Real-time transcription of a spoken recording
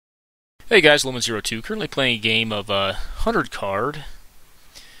Hey guys, Lemon02, currently playing a game of 100 card.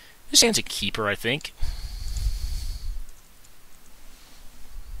 This hand's a keeper, I think.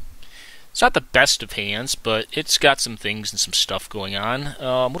 It's not the best of hands, but it's got some things and some stuff going on.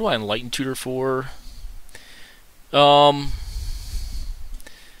 What do I Enlighten Tutor for? Oh,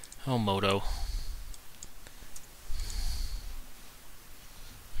 Moto.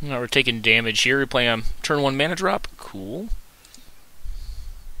 Now we're taking damage here. We're playing a turn 1 mana drop. Cool.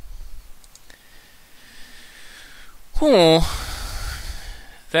 Oh,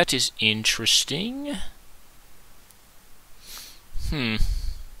 that is interesting. I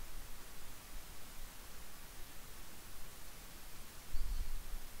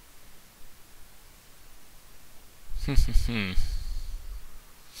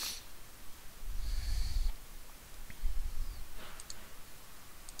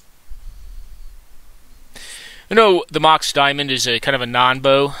know the Mox Diamond is a kind of a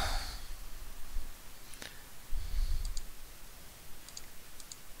non-bow.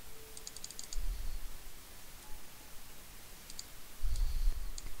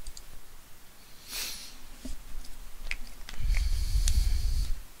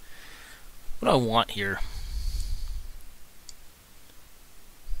 What do I want here?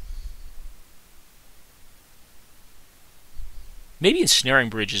 Maybe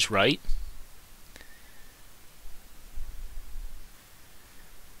Ensnaring Bridge is right.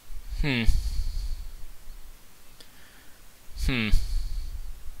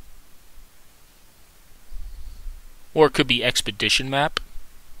 Or it could be Expedition Map.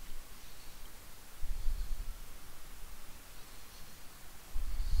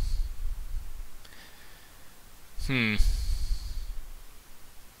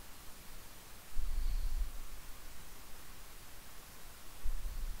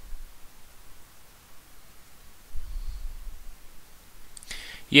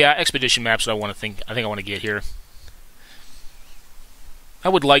 Yeah, Expedition Map's what I think I want to get here. I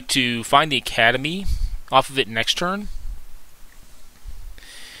would like to find the Academy off of it next turn.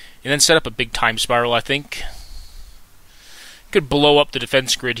 And then set up a big time spiral, I think. Could blow up the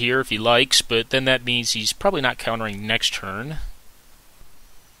defense grid here if he likes, but then that means he's probably not countering next turn.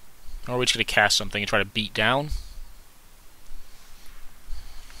 Or we're just going to cast something and try to beat down.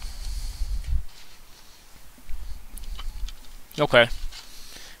 Okay.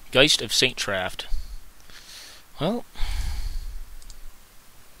 Geist of Saint Traft. Well,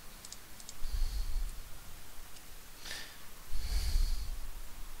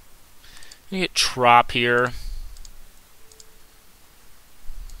 you get Trop here.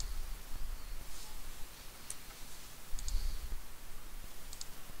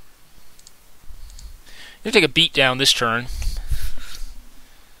 You're going to take a beat down this turn.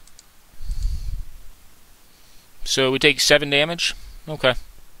 So we take 7 damage. Okay.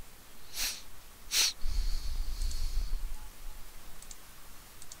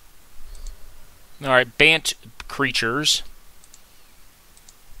 Alright, Bant creatures.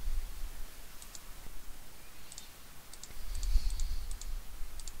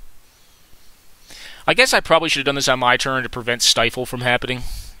 I guess I probably should have done this on my turn to prevent Stifle from happening.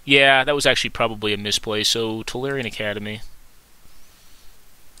 Yeah, that was actually probably a misplay, so Tolarian Academy.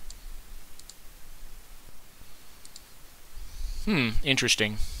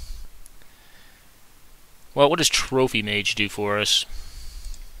 Interesting. Well, what does Trophy Mage do for us?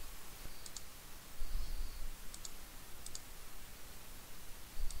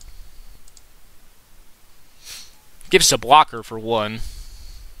 Gives us a blocker for one.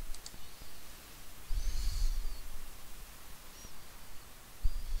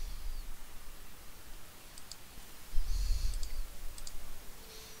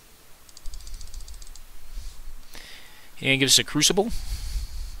 And gives us a Crucible.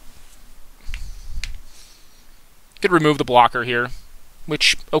 Could remove the blocker here,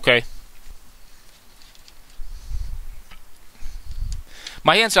 which, okay.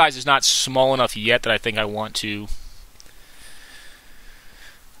 My hand size is not small enough yet that I think I want to.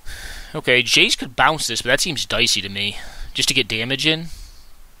 Okay, Jace could bounce this, but that seems dicey to me. Just to get damage in?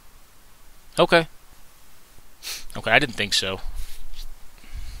 Okay. Okay, I didn't think so.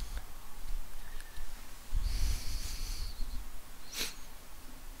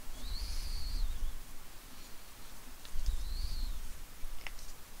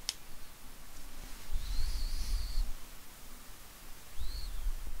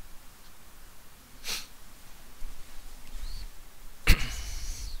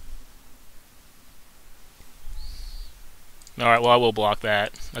 Alright, well, I will block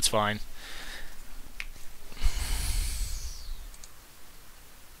that. That's fine.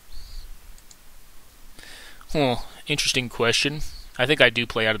 Interesting question. I think I do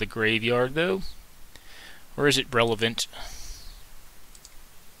play out of the graveyard, though. Or is it relevant?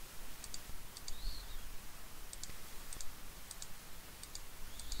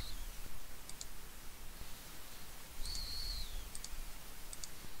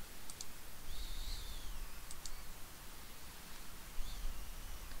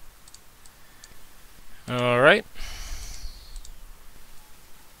 Alright.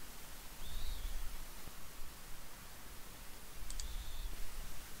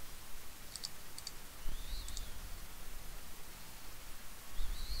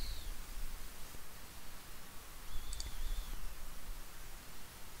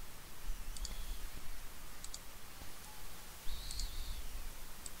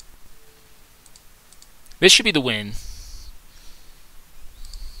 This should be the win.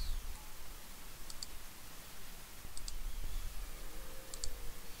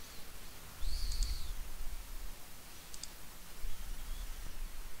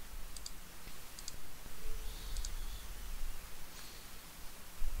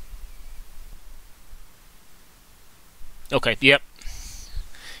 Okay, yep.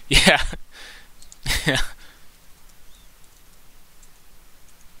 Yeah.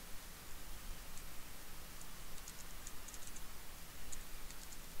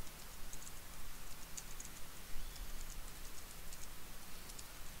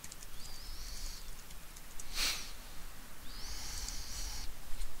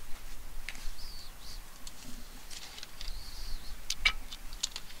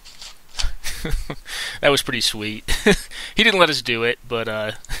 That was pretty sweet. He didn't let us do it,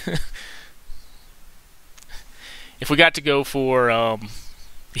 but if we got to go for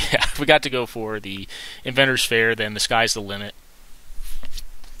if we got to go for the Inventor's Fair, then the sky's the limit.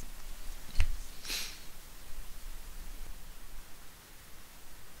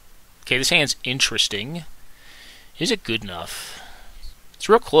 Okay, this hand's interesting. Is it good enough? It's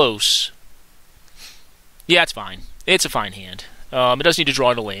real close. Yeah, it's fine. It's a fine hand. It does need to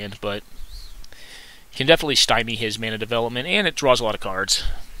draw to land, but you can definitely stymie his mana development, and it draws a lot of cards.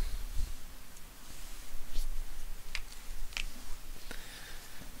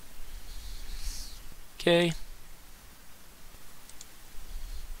 Okay.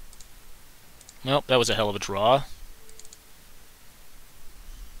 Well, that was a hell of a draw.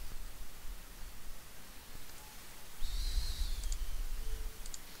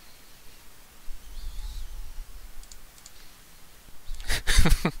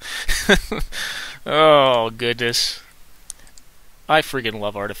 Oh, goodness. I freaking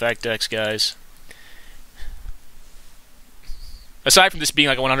love artifact decks, guys. Aside from this being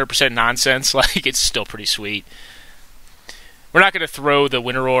like 100% nonsense, like, it's still pretty sweet. We're not going to throw the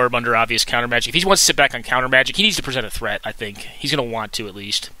Winter Orb under obvious counter magic. If he wants to sit back on counter magic, he needs to present a threat, I think. He's going to want to, at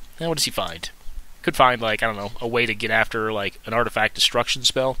least. Now, what does he find? Could find, like, I don't know, a way to get after, like, an artifact destruction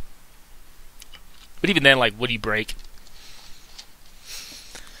spell. But even then, like, would he break?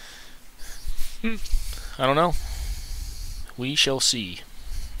 I don't know. We shall see.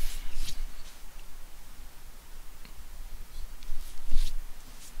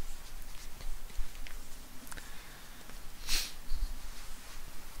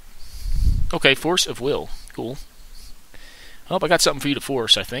 Okay, Force of Will. Cool. Oh, I got something for you to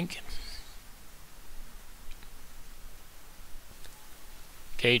force, I think.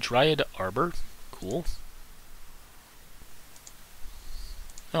 Okay, Dryad Arbor. Cool.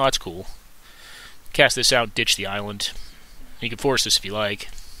 Oh, that's cool. Cast this out, ditch the island. You can force this if you like.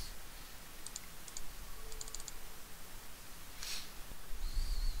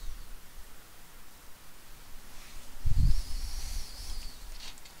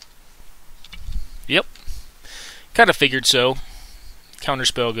 Yep. Kind of figured so.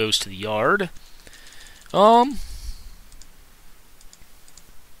 Counterspell goes to the yard.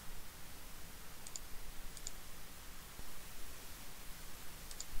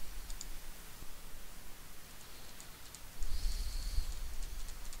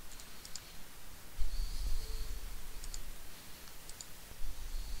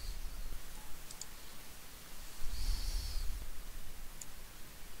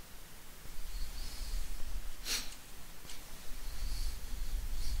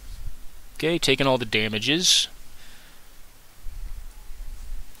 Okay, taking all the damages.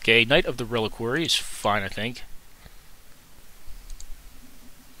 Okay, Knight of the Reliquary is fine, I think.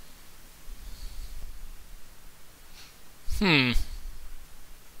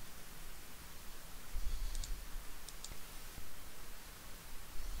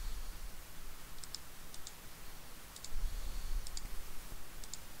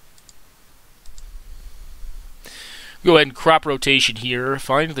 Go ahead and crop rotation here.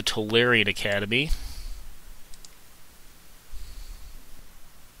 Find the Tolarian Academy.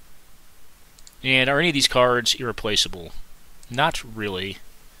 And are any of these cards irreplaceable? Not really.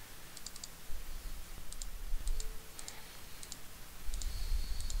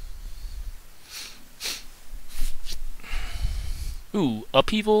 Ooh,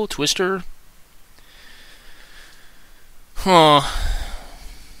 Upheaval, Twister. Huh.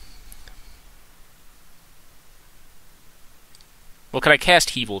 Well, can I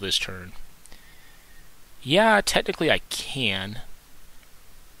cast Heevel this turn? Yeah, technically I can.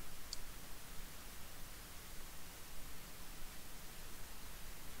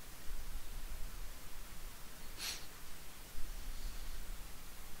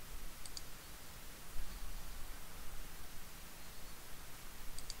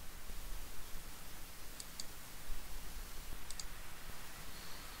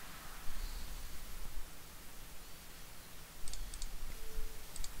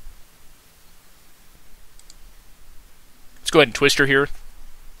 Let's go ahead and Twister here.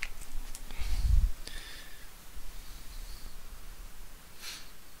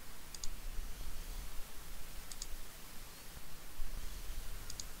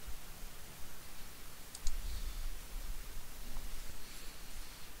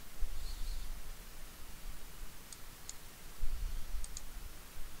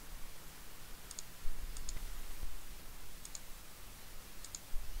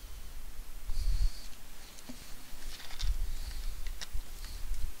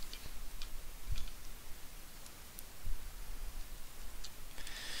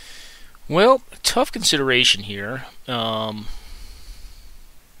 Well, tough consideration here. I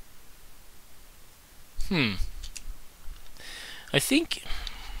think.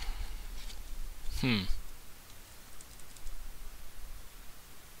 I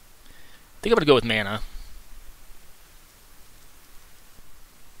think I'm gonna go with mana.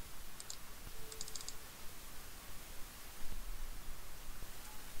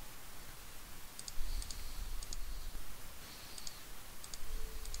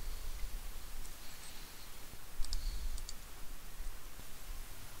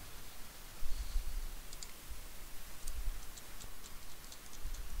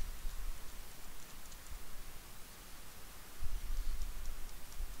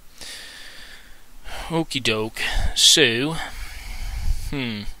 Okie doke. So,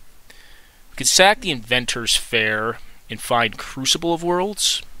 we could sack the Inventor's Fair and find Crucible of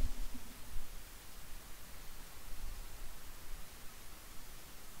Worlds.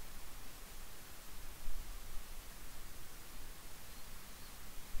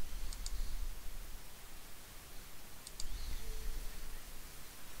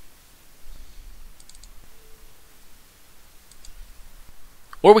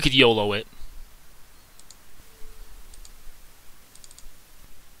 Or we could YOLO it.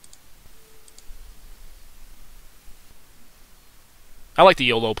 I like the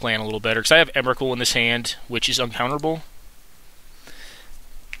YOLO plan a little better, because I have Emrakul in this hand, which is uncounterable.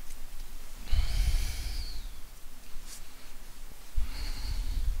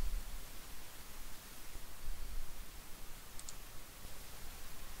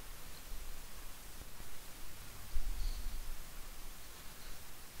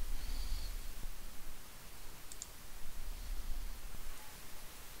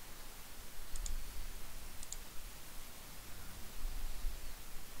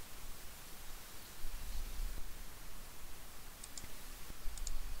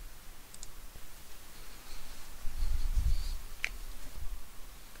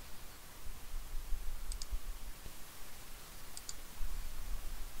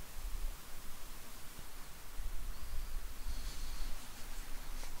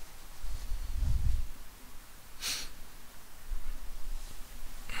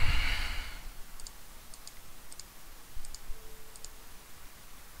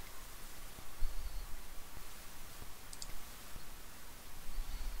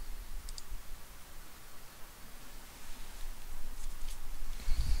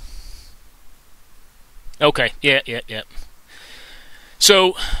 Okay, yeah.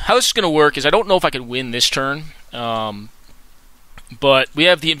 So, how this is going to work is I don't know if I can win this turn, but we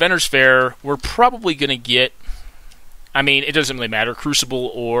have the Inventor's Fair. We're probably going to get, I mean, it doesn't really matter,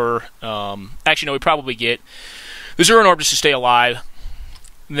 Crucible or, actually no, we probably get the Zuran Orb just to stay alive,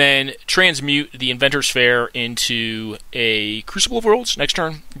 then transmute the Inventor's Fair into a Crucible of Worlds next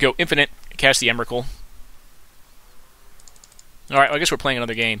turn, go Infinite, cast the Emrakul. Alright, well, I guess we're playing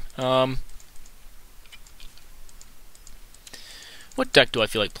another game. What deck do I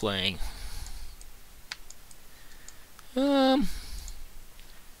feel like playing? Do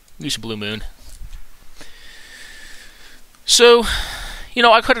some Blue Moon. So, you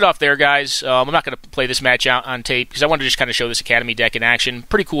know, I cut it off there, guys. I'm not going to play this match out on tape because I wanted to just kind of show this Academy deck in action.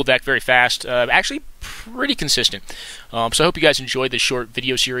 Pretty cool deck, very fast. Actually, pretty consistent. So I hope you guys enjoyed this short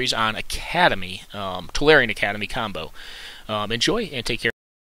video series on Academy, Tolarian Academy combo. Enjoy and take care.